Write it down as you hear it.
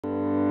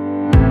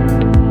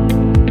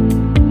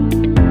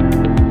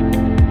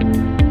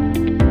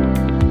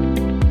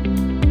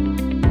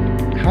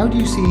do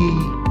you see,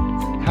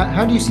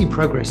 how do you see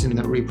progress in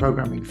the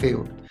reprogramming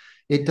field?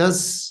 It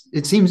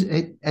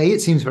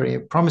seems very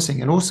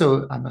promising. And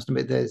also, I must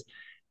admit,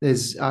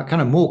 there's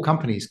kind of more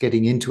companies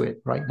getting into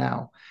it right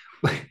now.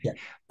 Yeah.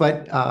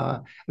 But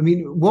I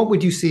mean, what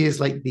would you see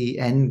as like the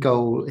end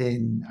goal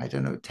in, I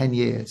don't know, 10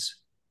 years?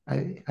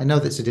 I know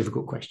that's a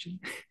difficult question.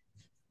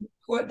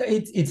 Well,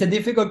 it's a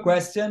difficult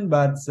question,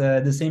 but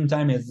at the same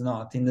time, it's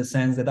not, in the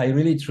sense that I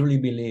really truly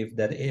believe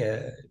that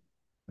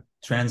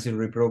transient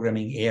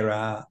reprogramming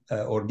era,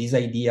 or this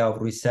idea of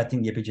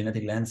resetting the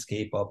epigenetic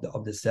landscape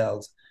of the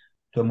cells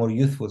to a more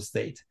youthful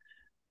state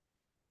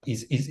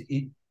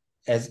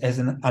has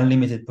an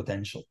unlimited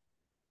potential.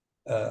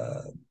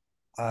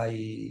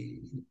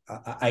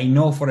 I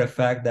know for a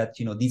fact that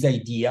this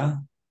idea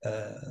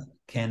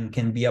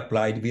can be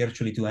applied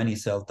virtually to any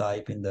cell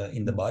type in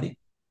the body.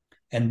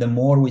 And the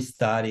more we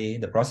study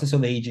the process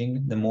of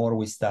aging, the more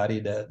we study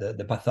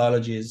the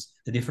pathologies,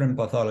 the different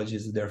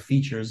pathologies, their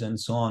features, and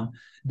so on,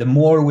 the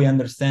more we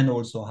understand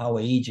also how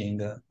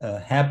aging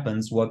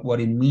happens, what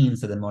it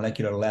means at the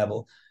molecular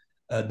level,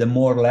 the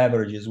more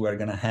leverages we're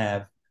going to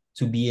have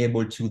to be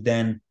able to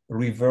then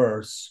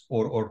reverse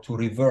or to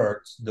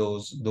revert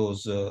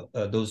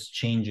those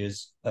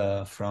changes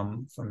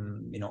from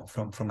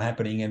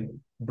happening and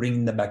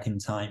bringing them back in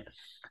time.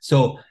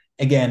 So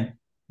again,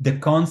 the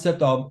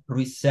concept of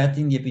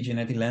resetting the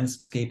epigenetic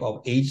landscape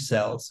of aged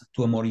cells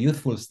to a more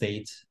youthful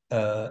state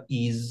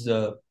is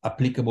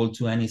applicable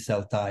to any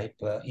cell type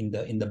in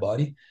the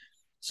body.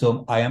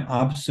 So I am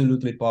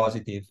absolutely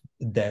positive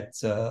that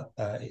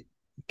it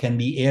can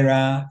be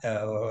era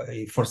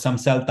for some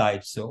cell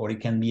types, or it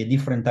can be a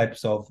different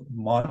types of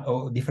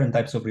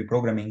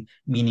reprogramming,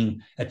 meaning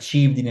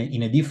achieved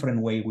in a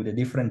different way with a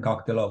different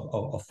cocktail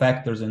of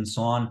factors and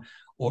so on,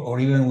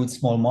 or even with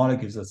small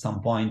molecules at some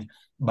point.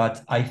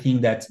 But I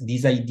think that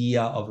this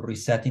idea of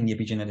resetting the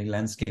epigenetic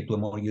landscape to a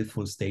more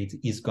youthful state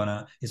is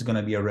gonna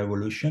be a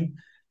revolution,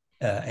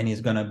 and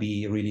is gonna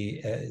be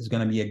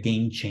a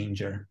game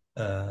changer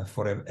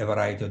for a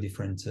variety of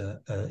different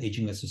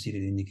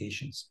aging-associated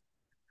indications.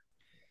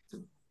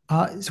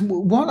 So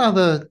what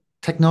other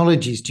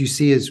technologies do you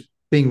see as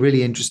being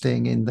really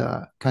interesting in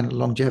the kind of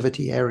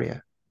longevity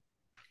area?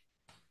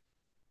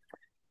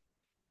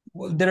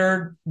 Well,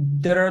 there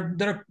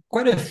are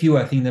quite a few,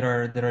 I think, that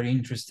are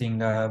interesting.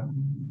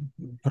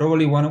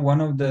 Probably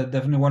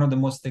definitely one of the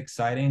most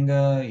exciting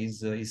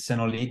is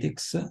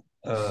senolytics,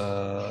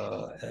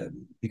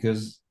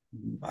 because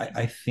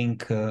I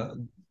think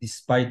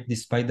despite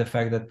the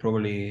fact that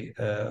probably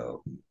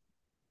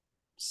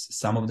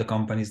some of the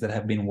companies that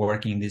have been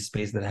working in this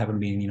space that haven't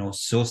been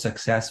so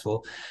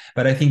successful,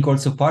 but I think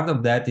also part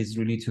of that is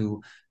really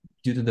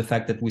due to the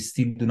fact that we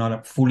still do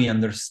not fully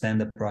understand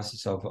the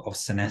process of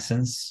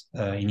senescence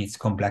in its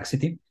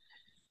complexity.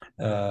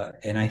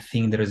 And I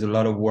think there is a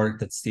lot of work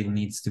that still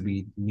needs to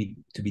be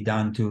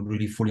done to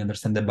really fully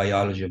understand the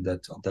biology of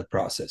that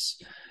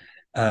process.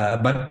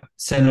 But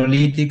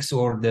senolytics,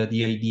 or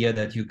the idea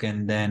that you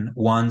can then,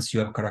 once you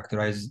have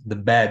characterized the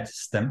bad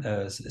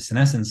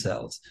senescent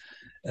cells,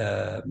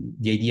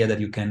 the idea that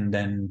you can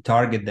then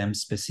target them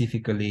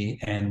specifically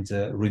and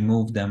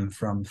remove them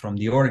from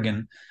the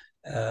organ,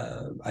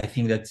 I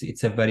think that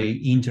it's a very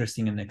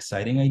interesting and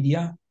exciting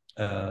idea,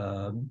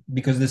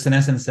 because the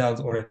senescent cells,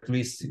 or at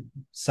least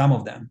some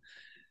of them,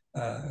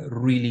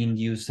 really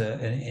induce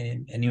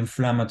an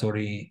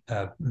inflammatory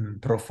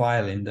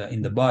profile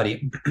in the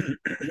body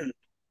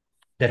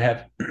that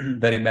have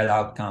very bad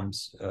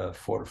outcomes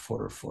for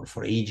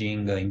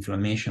aging,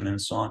 inflammation,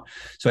 and so on.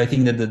 So I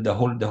think that the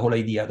whole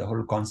idea, the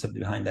whole concept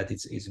behind that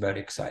is very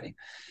exciting.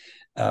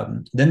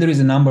 Then there is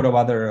a number of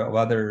other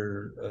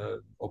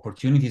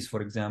opportunities.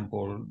 For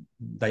example,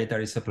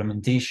 dietary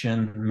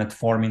supplementation,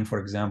 metformin, for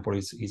example,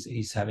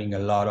 is having a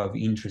lot of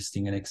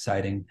interesting and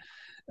exciting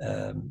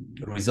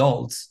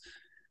results.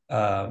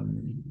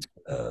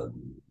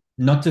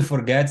 Not to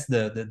forget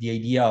the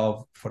idea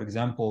of, for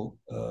example,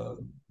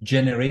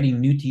 generating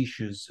new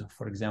tissues,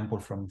 for example,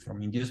 from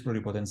induced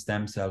pluripotent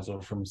stem cells, or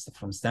from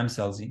stem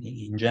cells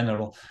in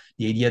general.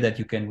 The idea that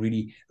you can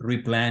really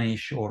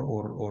replenish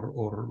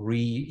or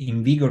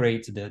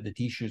reinvigorate the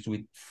tissues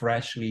with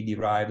freshly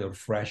derived or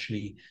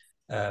freshly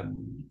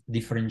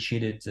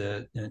differentiated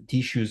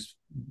tissues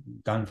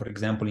done, for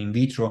example, in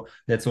vitro.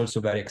 That's also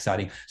very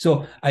exciting.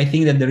 So I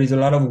think that there is a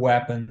lot of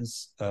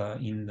weapons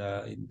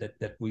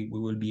that we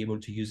will be able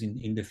to use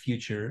in the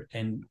future,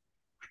 and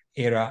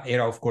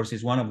ERA of course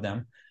is one of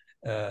them.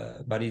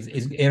 But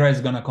ERA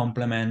is going to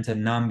complement a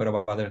number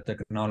of other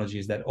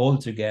technologies that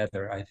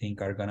altogether I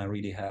think are going to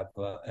really have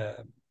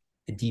a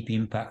deep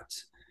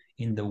impact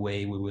in the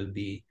way we will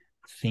be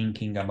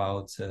thinking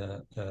about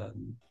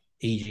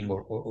aging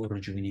or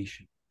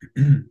rejuvenation.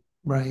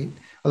 Right.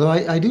 Although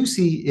I do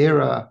see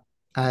ERA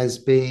as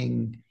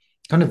being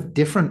kind of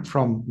different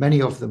from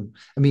many of them.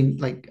 I mean,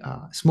 like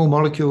small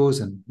molecules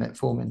and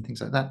metformin, things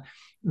like that,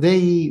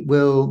 they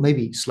will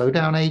maybe slow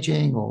down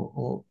aging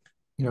or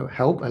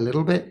help a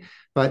little bit,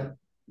 but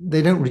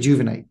they don't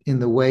rejuvenate in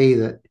the way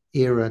that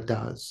ERA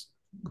does,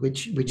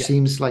 which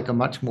seems like a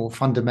much more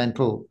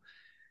fundamental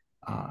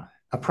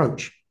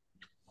approach.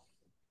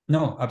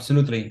 No,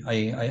 absolutely. I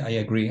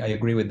agree. I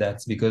agree with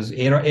that, because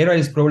ERA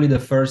is probably the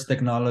first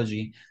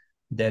technology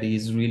that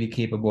is really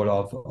capable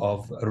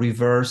of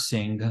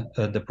reversing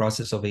the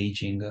process of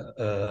aging.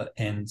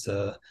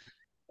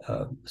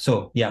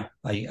 So yeah,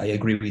 I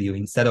agree with you.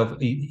 Instead of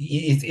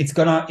it's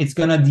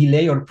gonna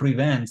delay or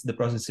prevent the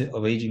process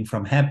of aging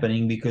from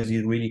happening, because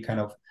it really kind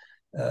of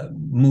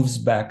moves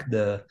back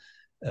the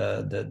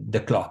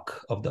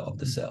clock of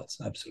the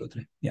cells.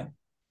 Absolutely. Yeah.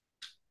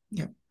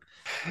 Yeah.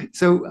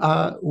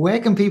 So, where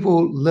can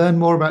people learn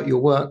more about your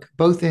work,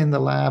 both in the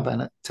lab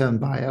and at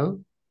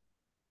TurnBio?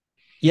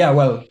 Yeah,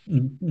 well,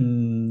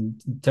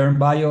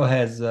 TurnBio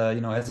has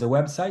has a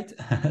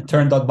website,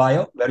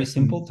 turn.bio, very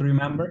simple to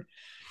remember.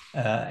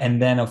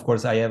 And then, of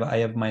course, I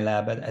have my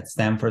lab at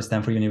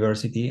Stanford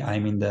University.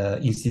 I'm in the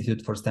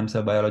Institute for Stem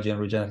Cell Biology and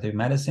Regenerative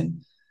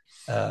Medicine.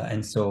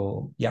 And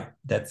so, yeah,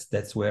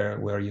 that's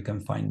where you can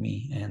find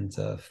me and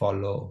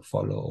follow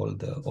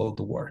all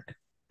the work.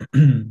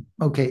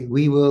 Okay,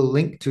 we will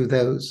link to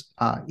those.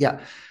 Yeah.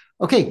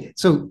 Okay,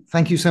 so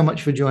thank you so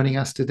much for joining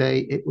us today.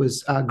 It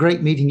was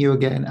great meeting you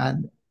again,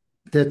 and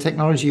the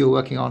technology you're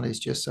working on is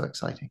just so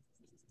exciting.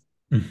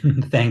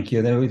 Thank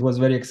you. It was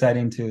very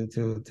exciting to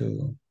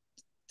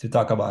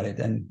talk about it,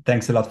 and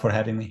thanks a lot for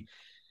having me.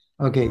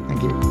 Okay,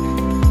 thank you.